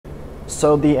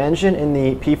So the engine in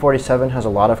the P-47 has a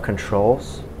lot of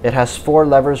controls. It has 4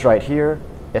 levers right here,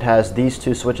 it has these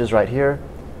 2 switches right here,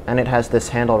 and it has this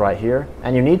handle right here.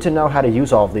 And you need to know how to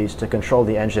use all of these to control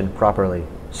the engine properly.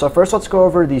 So first let's go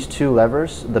over these 2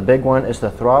 levers. The big one is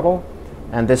the throttle,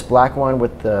 and this black one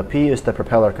with the P is the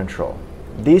propeller control.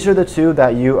 These are the 2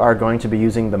 that you are going to be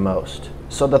using the most.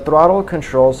 So the throttle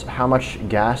controls how much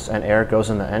gas and air goes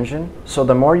in the engine. So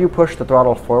the more you push the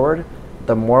throttle forward,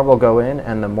 the more will go in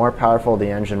and the more powerful the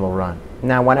engine will run.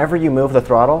 Now whenever you move the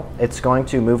throttle, it's going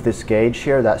to move this gauge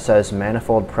here that says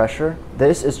manifold pressure.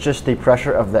 This is just the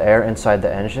pressure of the air inside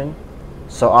the engine.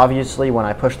 So obviously when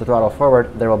I push the throttle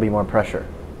forward, there will be more pressure.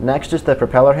 Next is the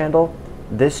propeller handle.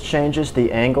 This changes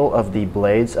the angle of the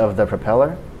blades of the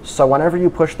propeller. So whenever you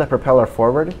push the propeller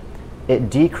forward, it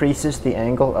decreases the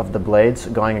angle of the blades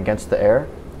going against the air,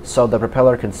 so the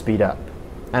propeller can speed up.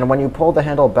 And when you pull the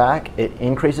handle back, it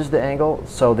increases the angle,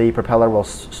 so the propeller will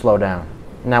slow down.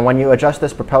 Now when you adjust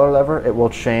this propeller lever, it will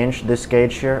change this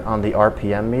gauge here on the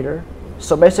RPM meter.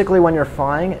 So basically when you're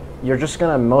flying, you're just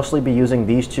going to mostly be using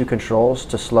these 2 controls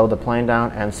to slow the plane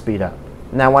down and speed up.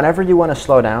 Now whenever you want to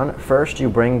slow down, first you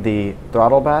bring the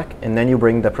throttle back and then you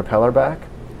bring the propeller back.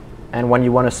 And when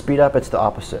you want to speed up, it's the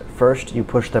opposite. First you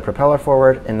push the propeller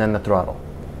forward and then the throttle.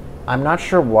 I'm not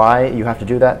sure why you have to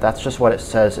do that, that's just what it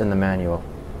says in the manual.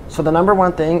 So the number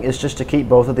 1 thing is just to keep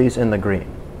both of these in the green.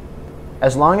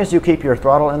 As long as you keep your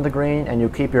throttle in the green and you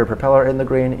keep your propeller in the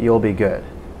green, you'll be good.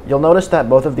 You'll notice that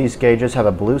both of these gauges have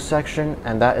a blue section,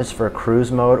 and that is for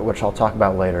cruise mode, which I'll talk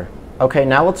about later. Okay,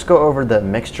 now let's go over the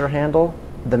mixture handle.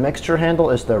 The mixture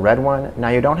handle is the red one. Now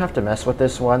you don't have to mess with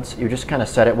this once, you just kind of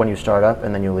set it when you start up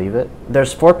and then you leave it.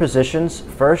 There's 4 positions.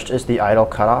 First is the idle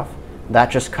cutoff. That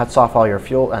just cuts off all your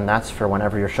fuel, and that's for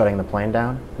whenever you're shutting the plane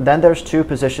down. Then there's 2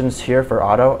 positions here for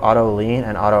auto lean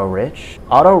and auto rich.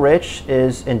 Auto rich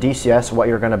is in DCS what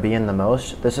you're going to be in the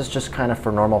most. This is just kind of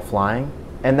for normal flying.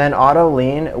 And then auto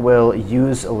lean will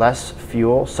use less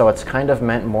fuel, so it's kind of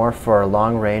meant more for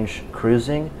long range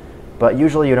cruising. But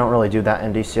usually you don't really do that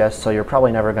in DCS, so you're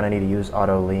probably never going to need to use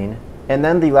auto lean. And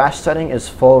then the last setting is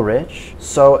full rich.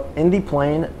 So in the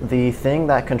plane, the thing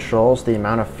that controls the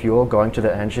amount of fuel going to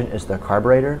the engine is the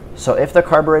carburetor. So if the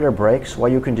carburetor breaks,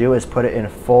 what you can do is put it in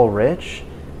full rich,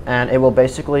 and it will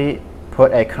basically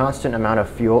put a constant amount of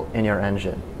fuel in your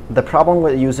engine. The problem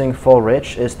with using full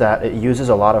rich is that it uses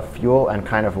a lot of fuel and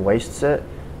kind of wastes it,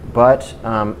 but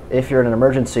if you're in an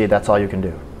emergency, that's all you can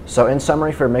do. So in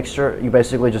summary, for mixture, you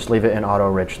basically just leave it in auto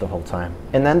rich the whole time.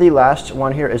 And then the last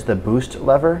one here is the boost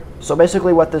lever. So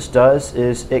basically what this does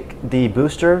is the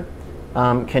booster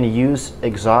can use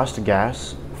exhaust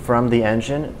gas from the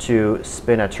engine to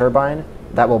spin a turbine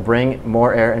that will bring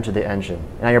more air into the engine.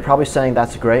 Now you're probably saying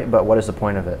that's great, but what is the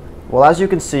point of it? Well, as you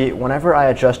can see, whenever I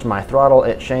adjust my throttle,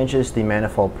 it changes the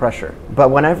manifold pressure. But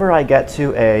whenever I get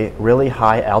to a really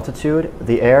high altitude,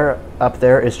 the air up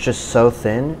there is just so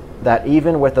thin that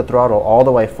even with the throttle all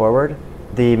the way forward,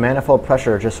 the manifold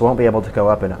pressure just won't be able to go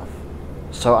up enough.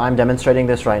 So I'm demonstrating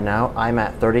this right now. I'm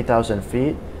at 30,000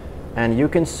 feet, and you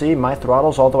can see my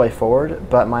throttle's all the way forward,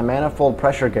 but my manifold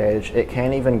pressure gauge, it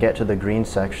can't even get to the green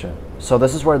section. So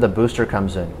this is where the booster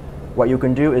comes in. What you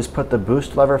can do is put the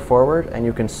boost lever forward, and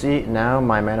you can see now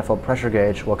my manifold pressure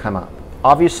gauge will come up.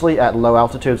 Obviously at low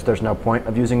altitudes there's no point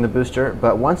of using the booster,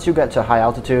 but once you get to high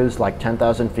altitudes like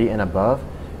 10,000 feet and above,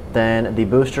 then the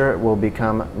booster will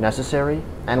become necessary.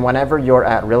 And whenever you're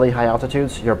at really high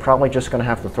altitudes, you're probably just going to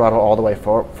have the throttle all the way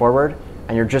forward,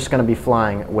 and you're just going to be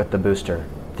flying with the booster.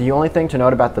 The only thing to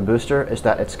note about the booster is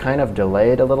that it's kind of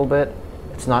delayed a little bit.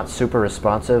 It's not super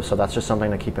responsive, so that's just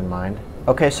something to keep in mind.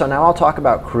 Okay, so now I'll talk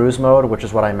about cruise mode, which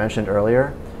is what I mentioned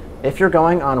earlier. If you're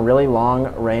going on really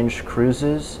long range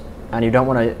cruises and you don't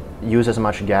want to use as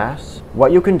much gas,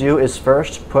 what you can do is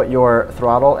first put your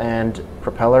throttle and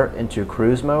propeller into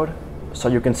cruise mode. So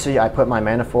you can see I put my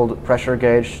manifold pressure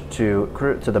gauge to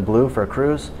the blue for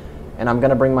cruise, and I'm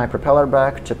going to bring my propeller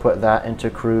back to put that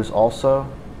into cruise also.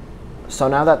 So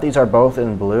now that these are both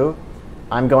in blue,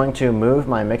 I'm going to move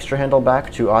my mixture handle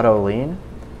back to auto lean.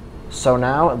 So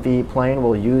now the plane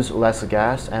will use less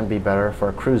gas and be better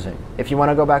for cruising. If you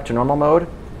want to go back to normal mode,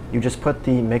 you just put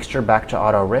the mixture back to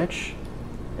auto rich,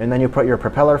 and then you put your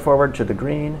propeller forward to the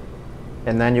green,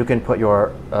 and then you can put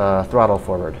your throttle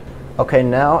forward. Okay,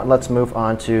 now let's move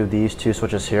on to these 2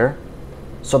 switches here.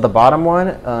 So the bottom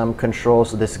one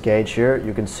controls this gauge here.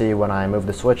 You can see when I move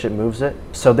the switch, it moves it.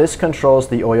 So this controls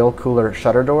the oil cooler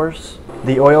shutter doors.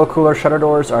 The oil cooler shutter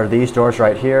doors are these doors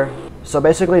right here. So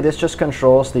basically this just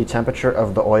controls the temperature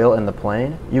of the oil in the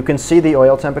plane. You can see the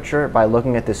oil temperature by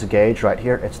looking at this gauge right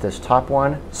here. It's this top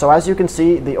one. So as you can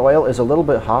see, the oil is a little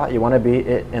bit hot. You want to be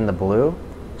it in the blue.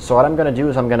 So what I'm going to do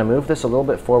is I'm going to move this a little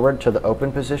bit forward to the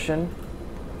open position,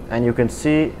 and you can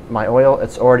see my oil,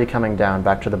 it's already coming down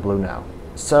back to the blue now.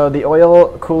 So the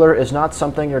oil cooler is not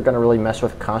something you're going to really mess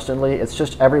with constantly. It's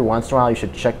just every once in a while you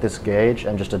should check this gauge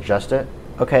and just adjust it.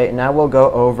 Okay, now we'll go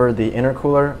over the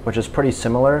intercooler, which is pretty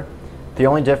similar. The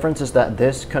only difference is that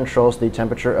this controls the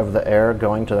temperature of the air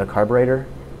going to the carburetor.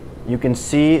 You can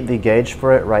see the gauge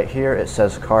for it right here. It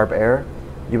says carb air.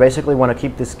 You basically want to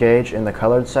keep this gauge in the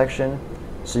colored section.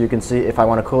 So you can see if I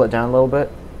want to cool it down a little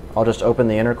bit, I'll just open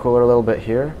the intercooler a little bit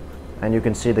here, and you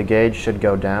can see the gauge should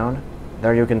go down.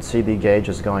 There you can see the gauge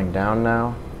is going down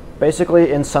now.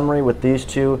 Basically, in summary with these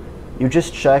two, you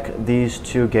just check these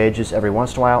two gauges every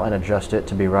once in a while and adjust it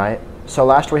to be right. So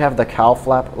last we have the cowl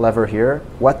flap lever here.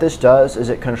 What this does is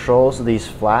it controls these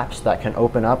flaps that can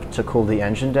open up to cool the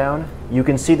engine down. You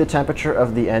can see the temperature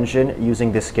of the engine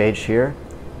using this gauge here.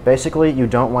 Basically, you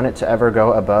don't want it to ever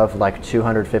go above like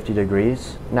 250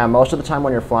 degrees. Now, most of the time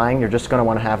when you're flying, you're just going to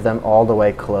want to have them all the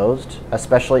way closed,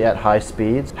 especially at high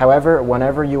speeds. However,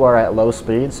 whenever you are at low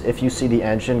speeds, if you see the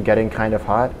engine getting kind of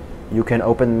hot, you can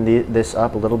open this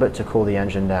up a little bit to cool the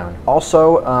engine down.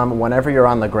 Also, whenever you're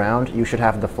on the ground, you should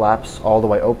have the flaps all the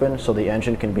way open so the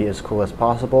engine can be as cool as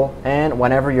possible. And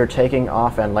whenever you're taking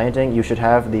off and landing, you should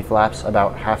have the flaps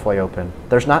about halfway open.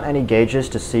 There's not any gauges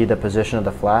to see the position of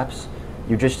the flaps.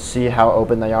 You just see how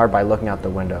open they are by looking out the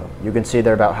window. You can see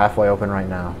they're about halfway open right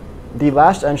now. The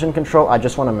last engine control I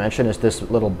just want to mention is this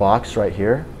little box right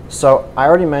here. So I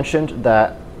already mentioned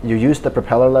that you use the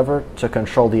propeller lever to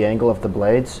control the angle of the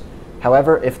blades.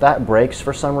 However, if that breaks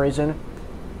for some reason,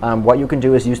 what you can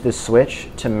do is use this switch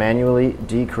to manually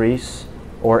decrease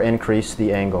or increase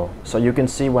the angle. So you can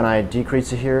see when I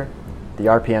decrease it here, the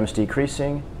RPM is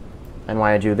decreasing, and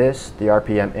when I do this, the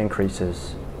RPM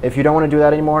increases. If you don't want to do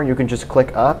that anymore, you can just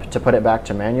click up to put it back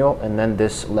to manual, and then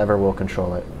this lever will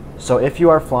control it. So if you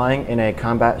are flying in a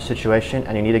combat situation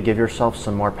and you need to give yourself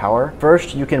some more power,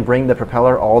 first you can bring the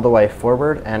propeller all the way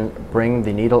forward and bring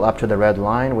the needle up to the red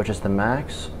line, which is the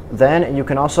max. Then you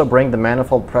can also bring the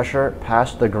manifold pressure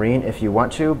past the green if you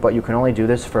want to, but you can only do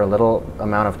this for a little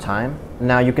amount of time.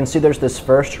 Now you can see there's this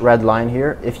first red line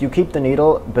here. If you keep the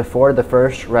needle before the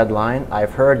first red line,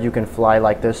 I've heard you can fly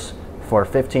like this for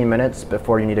 15 minutes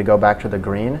before you need to go back to the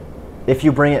green. If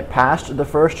you bring it past the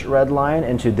first red line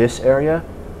into this area,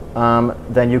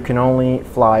 then you can only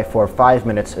fly for 5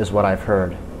 minutes is what I've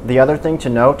heard. The other thing to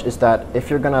note is that if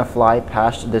you're going to fly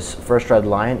past this first red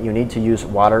line, you need to use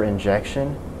water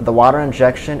injection. The water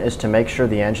injection is to make sure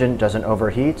the engine doesn't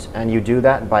overheat, and you do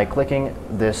that by clicking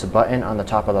this button on the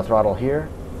top of the throttle here.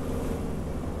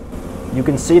 You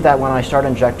can see that when I start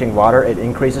injecting water, it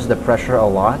increases the pressure a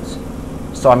lot.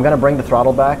 So I'm going to bring the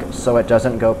throttle back so it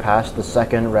doesn't go past the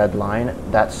second red line.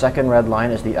 That second red line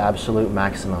is the absolute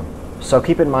maximum. So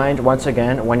keep in mind, once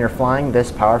again, when you're flying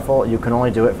this powerful, you can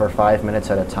only do it for 5 minutes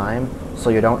at a time, so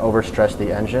you don't overstress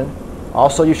the engine.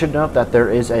 Also, you should note that there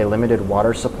is a limited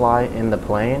water supply in the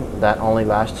plane that only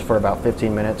lasts for about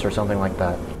 15 minutes or something like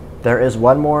that. There is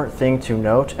one more thing to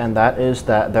note, and that is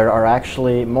that there are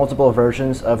actually multiple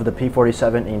versions of the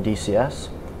P-47 in DCS.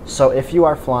 So if you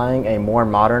are flying a more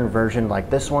modern version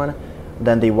like this one,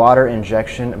 then the water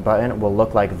injection button will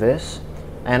look like this.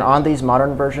 And on these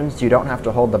modern versions, you don't have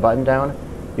to hold the button down.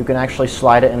 You can actually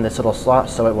slide it in this little slot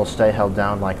so it will stay held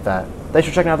down like that. Thanks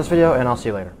for checking out this video, and I'll see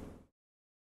you later.